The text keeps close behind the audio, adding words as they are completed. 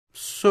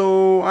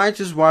So I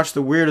just watched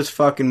the weirdest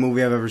fucking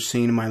movie I've ever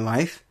seen in my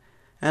life,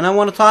 and I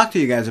want to talk to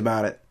you guys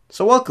about it.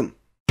 So welcome.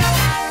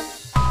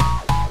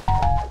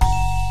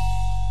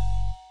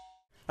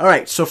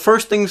 Alright, so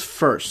first things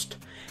first.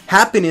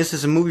 Happiness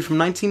is a movie from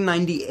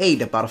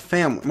 1998 about a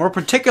family, more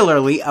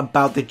particularly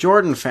about the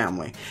Jordan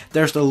family.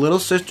 There's the little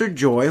sister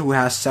Joy who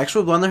has sex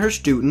with one of her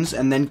students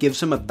and then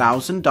gives him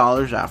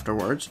 $1,000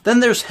 afterwards. Then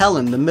there's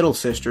Helen, the middle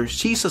sister.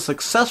 She's a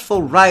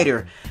successful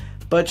writer,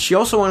 but she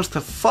also wants to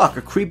fuck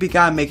a creepy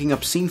guy making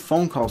obscene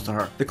phone calls to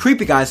her. The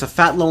creepy guy is a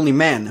fat lonely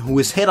man who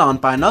is hit on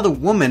by another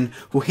woman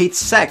who hates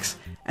sex,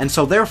 and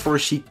so therefore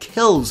she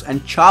kills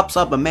and chops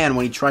up a man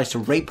when he tries to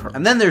rape her.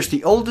 And then there's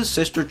the oldest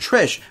sister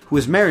Trish, who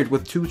is married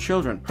with 2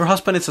 children. Her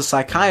husband is a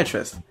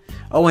psychiatrist.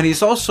 Oh, and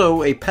he's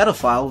also a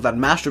pedophile that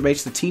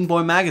masturbates to teen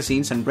boy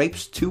magazines and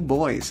rapes 2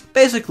 boys.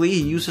 Basically,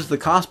 he uses the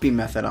Cosby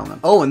method on them.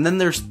 Oh, and then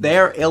there's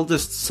their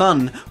eldest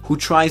son, who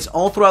tries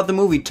all throughout the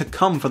movie to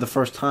come for the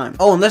first time.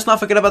 Oh, and let's not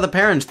forget about the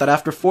parents that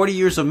after 40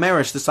 years of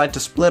marriage decide to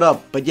split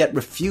up, but yet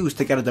refuse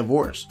to get a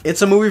divorce.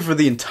 It's a movie for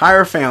the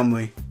entire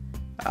family.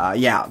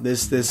 Yeah,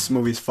 this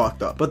movie's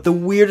fucked up. But the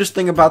weirdest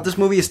thing about this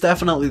movie is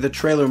definitely the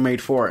trailer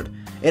made for it.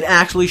 It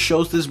actually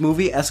shows this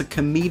movie as a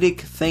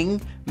comedic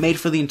thing made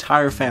for the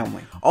entire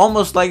family.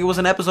 Almost like it was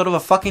an episode of a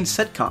fucking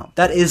sitcom.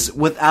 That is,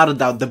 without a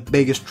doubt, the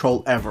biggest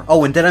troll ever.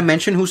 Oh, and did I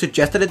mention who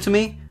suggested it to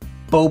me?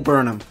 Bo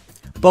Burnham.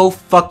 Bo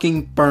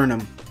fucking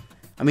Burnham.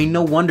 I mean,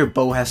 no wonder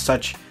Bo has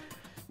such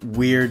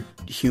weird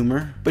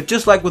humor. But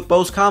just like with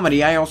Bo's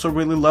comedy, I also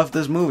really love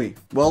this movie.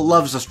 Well,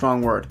 love's a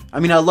strong word. I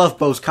mean, I love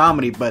Bo's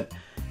comedy, but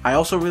I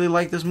also really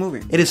like this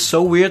movie. It is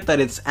so weird that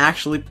it's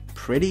actually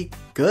pretty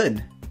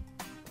good.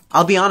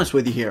 I'll be honest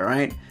with you here,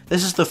 right?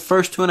 This is the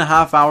first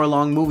 2.5 hour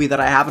long movie that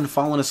I haven't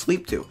fallen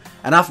asleep to.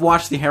 And I've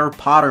watched the Harry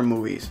Potter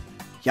movies.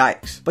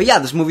 Yikes. But yeah,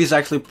 this movie is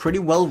actually pretty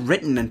well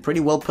written and pretty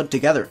well put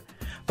together.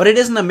 But it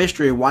isn't a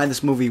mystery why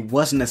this movie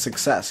wasn't a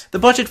success. The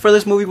budget for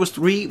this movie was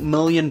 $3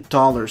 million.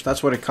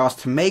 That's what it cost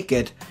to make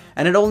it.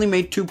 And it only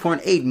made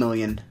 $2.8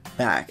 million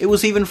back. It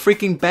was even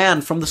freaking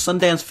banned from the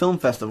Sundance Film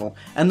Festival,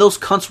 and those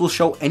cunts will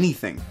show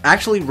anything.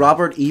 Actually,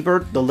 Robert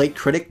Ebert, the late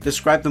critic,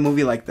 described the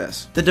movie like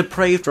this: the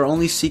depraved are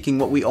only seeking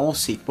what we all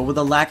seek, but with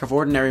a lack of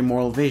ordinary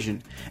moral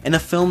vision. In a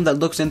film that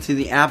looks into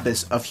the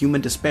abyss of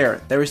human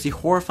despair, there is the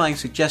horrifying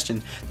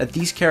suggestion that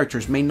these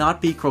characters may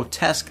not be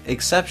grotesque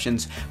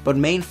exceptions, but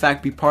may in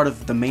fact be part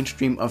of the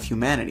mainstream of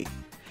humanity.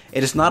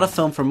 It is not a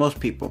film for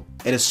most people.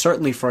 It is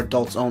certainly for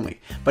adults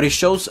only. But it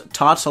shows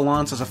Todd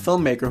Solondz as a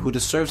filmmaker who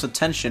deserves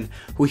attention,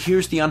 who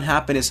hears the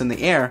unhappiness in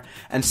the air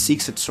and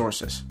seeks its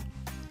sources.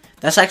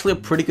 That's actually a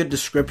pretty good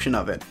description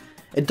of it.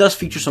 It does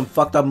feature some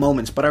fucked up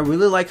moments, but I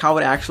really like how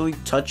it actually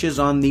touches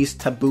on these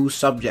taboo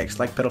subjects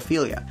like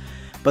pedophilia.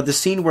 But the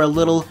scene where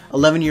little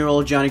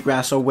 11-year-old Johnny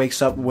Grasso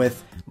wakes up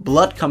with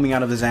blood coming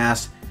out of his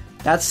ass,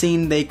 that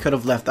scene they could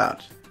have left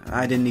out.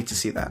 I didn't need to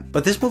see that.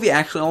 But this movie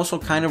actually also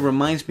kind of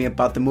reminds me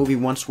about the movie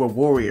Once Were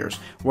Warriors,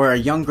 where a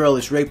young girl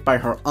is raped by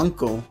her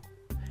uncle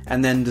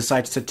and then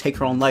decides to take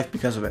her own life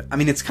because of it. I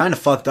mean, it's kind of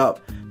fucked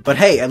up. But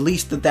hey, at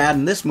least the dad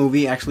in this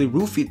movie actually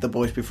roofied the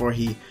boys before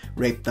he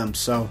raped them,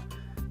 so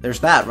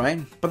there's that,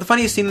 right? But the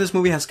funniest scene in this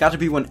movie has got to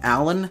be when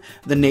Alan,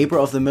 the neighbor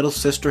of the middle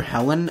sister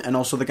Helen, and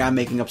also the guy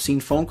making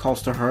obscene phone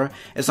calls to her,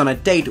 is on a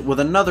date with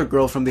another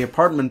girl from the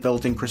apartment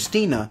building,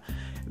 Christina.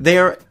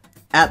 They're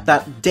at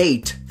that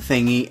date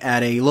thingy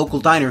at a local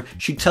diner.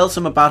 She tells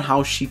him about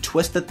how she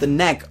twisted the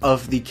neck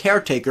of the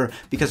caretaker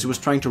because he was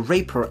trying to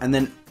rape her and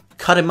then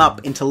cut him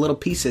up into little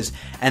pieces,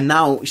 and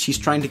now she's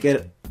trying to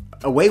get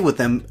away with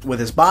him with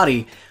his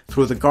body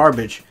through the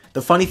garbage.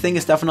 The funny thing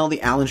is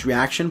definitely Alan's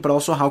reaction, but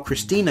also how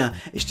Christina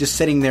is just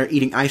sitting there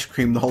eating ice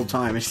cream the whole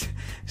time. It's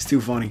too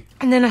funny.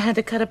 And then I had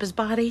to cut up his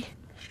body.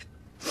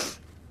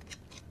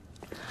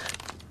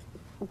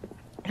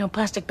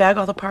 Plastic bag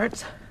all the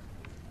parts.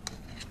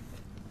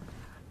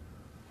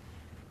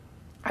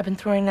 I've been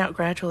throwing it out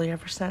gradually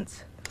ever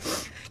since.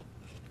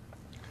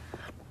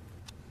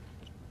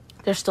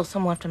 There's still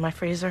some left in my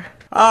freezer.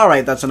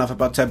 Alright, that's enough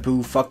about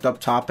taboo, fucked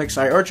up topics.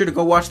 I urge you to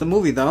go watch the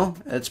movie, though.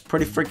 It's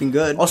pretty freaking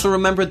good. Also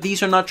remember,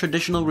 these are not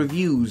traditional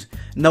reviews.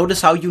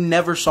 Notice how you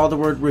never saw the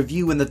word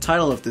review in the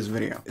title of this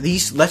video.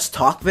 These Let's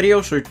Talk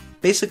videos are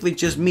basically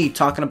just me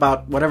talking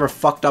about whatever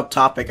fucked up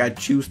topic I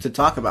choose to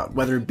talk about,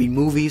 whether it be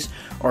movies,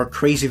 or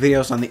crazy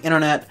videos on the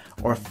internet,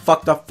 or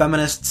fucked up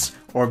feminists,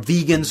 or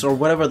vegans, or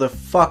whatever the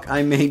fuck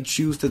I may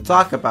choose to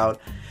talk about,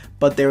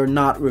 but they're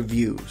not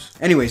reviews.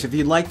 Anyways, if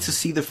you'd like to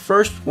see the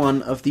first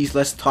one of these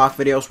Let's Talk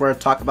videos where I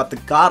talk about the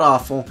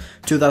god-awful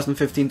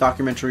 2015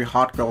 documentary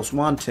Hot Girls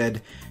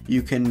Wanted,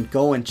 you can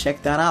go and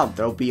check that out.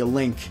 There'll be a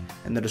link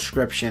in the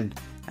description,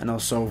 and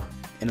also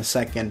in a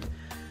second.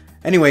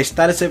 Anyways,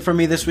 that is it for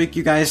me this week,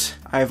 you guys.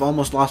 I've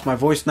almost lost my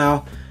voice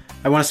now.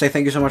 I want to say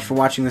thank you so much for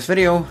watching this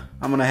video.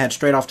 I'm gonna head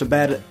straight off to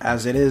bed,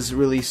 as it is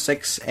really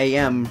 6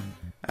 a.m.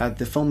 at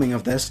the filming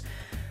of this.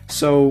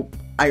 So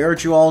I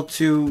urge you all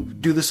to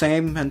do the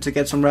same and to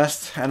get some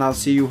rest, and I'll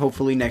see you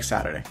hopefully next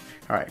Saturday.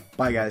 Alright,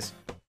 bye guys.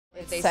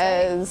 It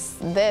says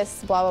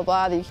this, blah, blah,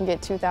 blah, that you can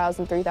get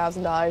 $2,000,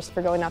 $3,000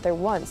 for going out there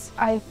once.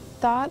 I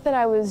thought that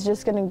I was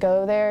just gonna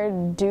go there,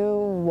 do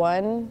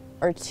 1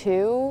 or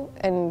 2,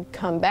 and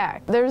come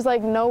back. There's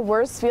like no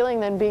worse feeling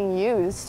than being used.